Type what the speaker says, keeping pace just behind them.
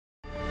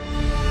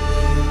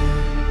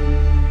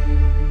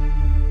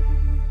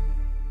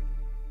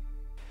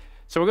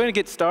So we're going to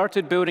get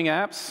started building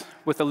apps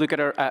with a look at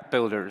our app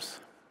builders.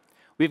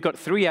 We've got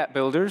 3 app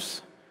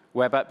builders: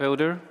 Web App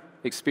Builder,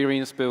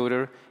 Experience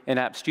Builder, and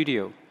App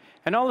Studio.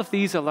 And all of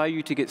these allow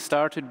you to get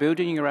started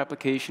building your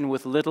application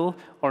with little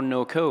or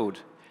no code.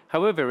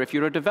 However, if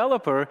you're a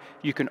developer,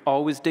 you can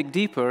always dig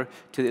deeper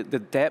to the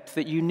depth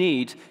that you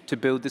need to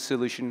build the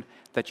solution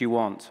that you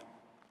want.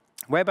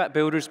 Web App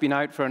Builder's been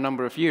out for a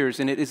number of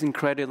years, and it is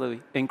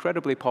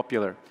incredibly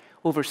popular.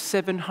 Over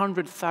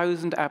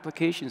 700,000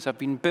 applications have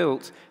been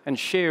built and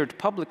shared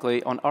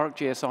publicly on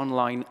ArcGIS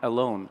Online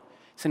alone.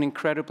 It's an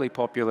incredibly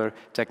popular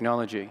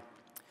technology.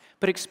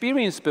 But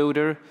Experience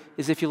Builder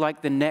is, if you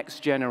like, the next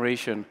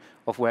generation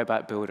of Web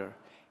App Builder.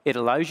 It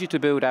allows you to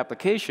build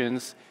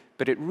applications,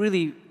 but it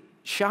really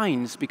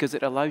shines because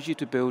it allows you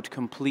to build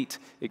complete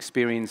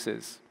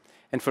experiences.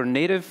 And for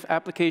native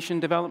application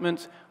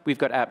development, we've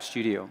got App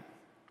Studio.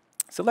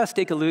 So let's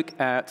take a look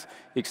at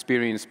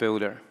Experience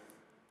Builder.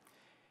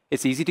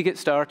 It's easy to get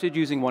started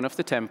using one of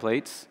the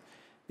templates.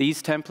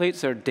 These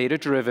templates are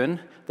data-driven.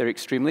 They're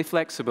extremely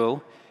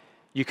flexible.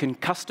 You can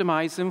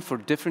customize them for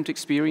different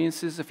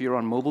experiences if you're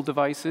on mobile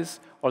devices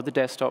or the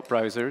desktop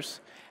browsers.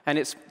 And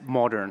it's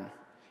modern.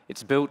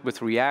 It's built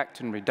with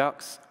React and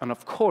Redux. And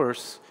of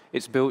course,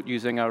 it's built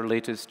using our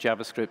latest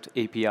JavaScript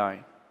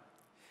API.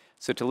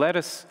 So to let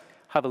us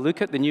have a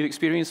look at the new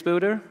Experience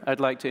Builder, I'd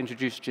like to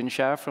introduce Jin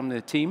Shah from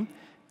the team,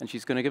 and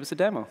she's going to give us a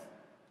demo.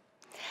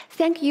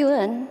 Thank you,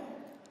 Ewan.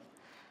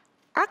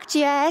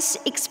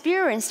 ArcGIS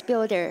Experience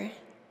Builder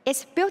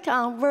is built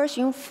on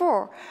version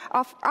 4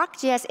 of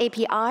ArcGIS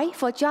API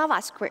for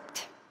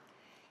JavaScript.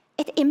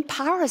 It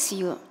empowers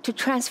you to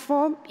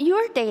transform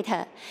your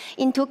data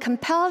into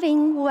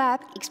compelling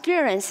web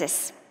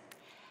experiences.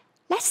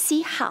 Let's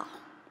see how.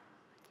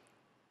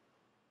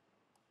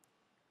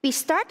 We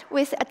start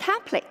with a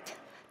template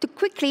to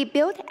quickly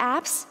build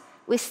apps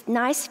with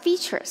nice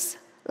features,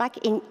 like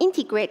an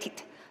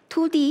integrated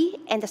 2D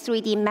and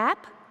 3D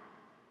map.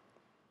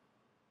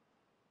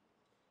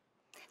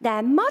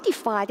 Then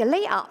modify the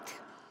layout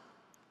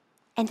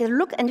and the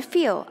look and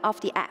feel of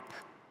the app.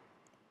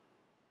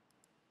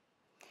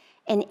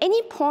 At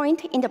any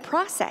point in the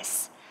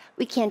process,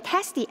 we can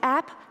test the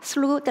app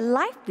through the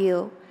live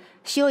view,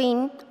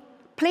 showing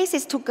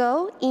places to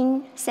go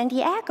in San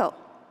Diego.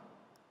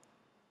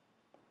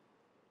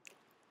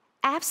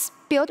 Apps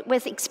built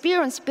with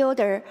Experience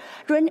Builder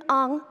run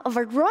on a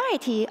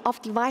variety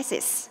of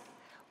devices.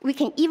 We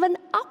can even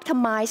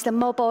optimize the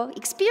mobile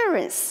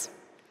experience.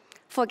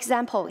 For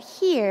example,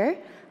 here,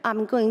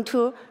 I'm going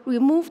to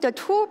remove the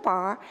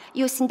toolbar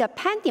using the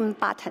pending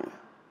button.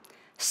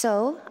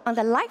 So on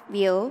the live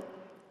view,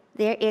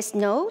 there is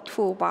no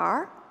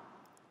toolbar.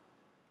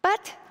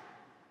 But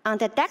on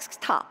the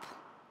desktop,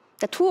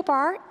 the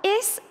toolbar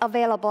is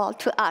available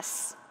to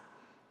us.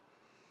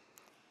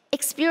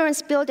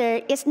 Experience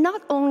Builder is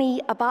not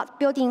only about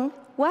building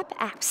web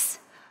apps,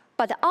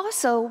 but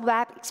also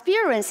web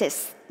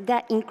experiences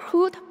that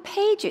include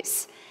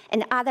pages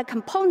and other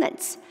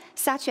components,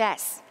 such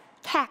as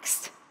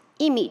text,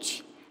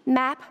 image,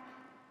 map,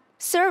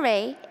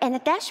 survey, and a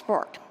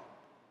dashboard.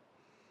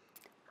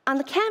 On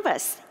the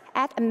canvas,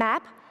 add a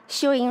map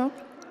showing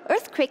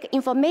earthquake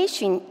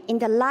information in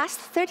the last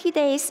 30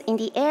 days in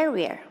the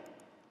area.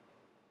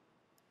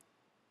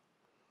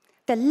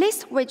 The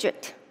list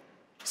widget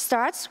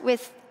starts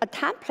with a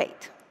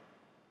template,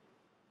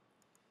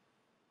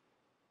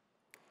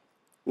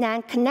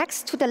 then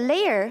connects to the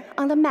layer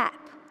on the map.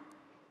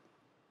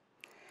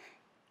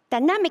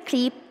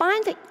 Dynamically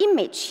bind the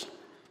image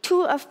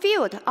to a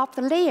field of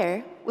the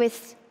layer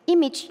with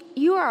image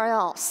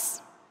URLs.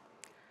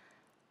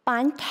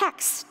 Bind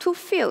text to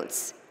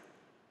fields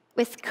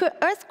with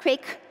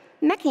earthquake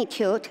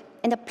magnitude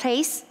and the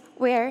place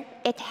where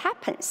it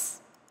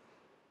happens.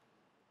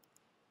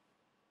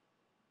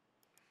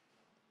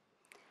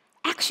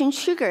 Action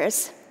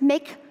triggers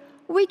make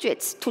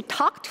widgets to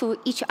talk to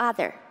each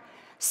other.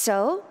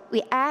 So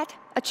we add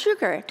a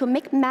trigger to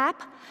make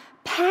map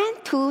pan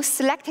to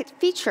selected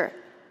feature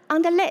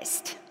on the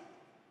list.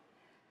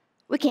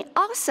 We can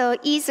also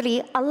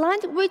easily align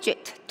the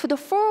widget to the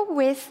full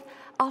width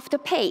of the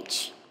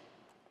page.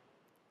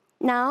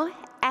 Now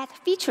add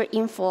feature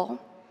info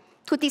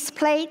to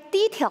display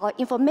detailed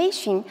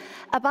information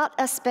about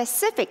a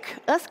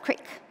specific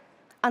earthquake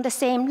on the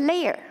same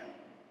layer,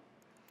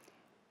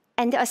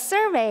 and a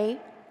survey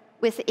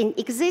with an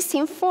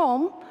existing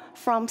form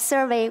from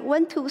survey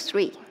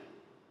 123.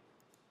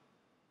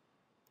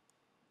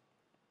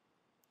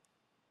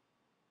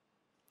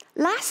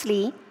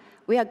 Lastly,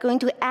 we are going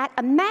to add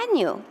a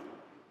menu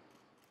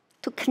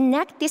to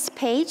connect this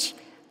page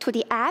to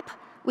the app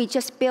we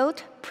just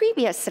built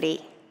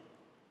previously.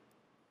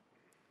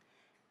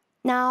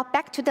 Now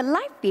back to the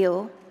live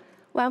view.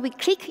 When we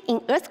click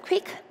in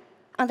earthquake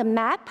on the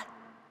map,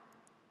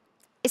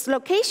 its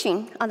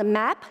location on the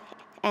map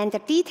and the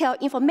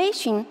detailed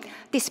information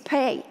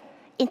displayed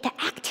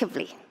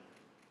interactively.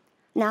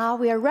 Now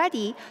we are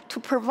ready to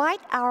provide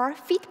our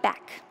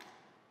feedback.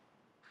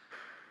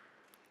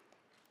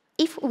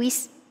 If we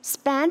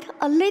spent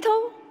a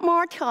little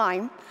more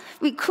time,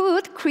 we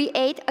could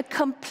create a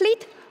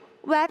complete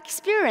web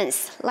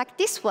experience like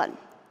this one.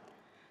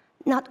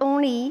 Not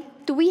only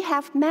do we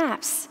have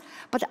maps,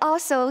 but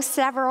also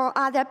several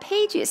other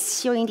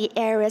pages showing the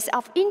areas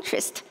of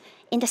interest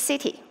in the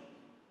city.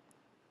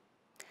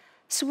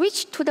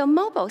 Switch to the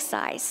mobile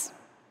side.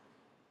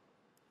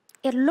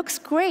 It looks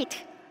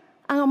great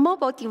on a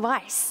mobile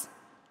device,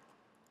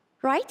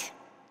 right?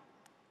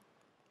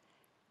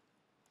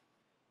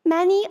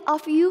 Many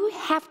of you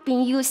have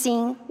been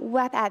using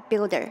Web App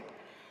Builder.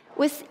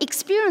 With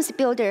Experience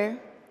Builder,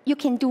 you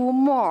can do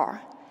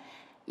more.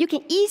 You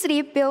can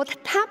easily build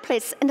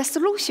templates and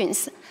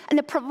solutions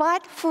and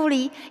provide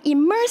fully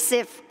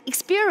immersive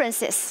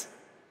experiences.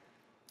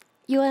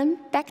 Yuan,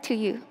 back to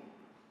you.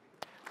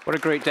 What a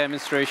great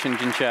demonstration,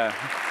 Jinsha.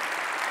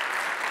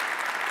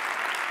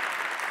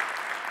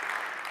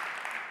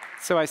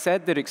 So I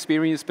said that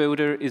Experience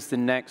Builder is the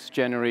next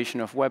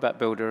generation of Web App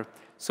Builder.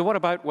 So what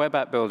about Web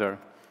App Builder?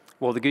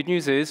 Well, the good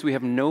news is we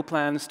have no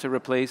plans to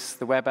replace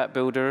the Web App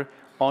Builder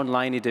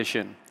Online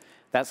Edition.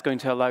 That's going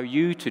to allow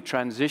you to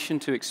transition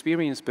to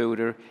Experience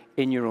Builder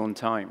in your own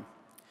time.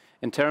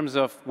 In terms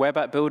of Web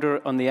App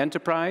Builder on the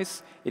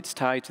enterprise, it's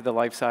tied to the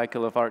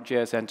lifecycle of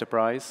ArcGIS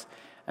Enterprise.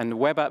 And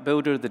Web App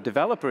Builder, the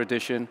Developer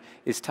Edition,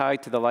 is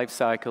tied to the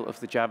lifecycle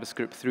of the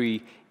JavaScript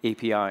 3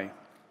 API.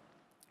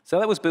 So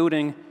that was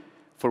building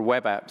for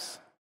web apps.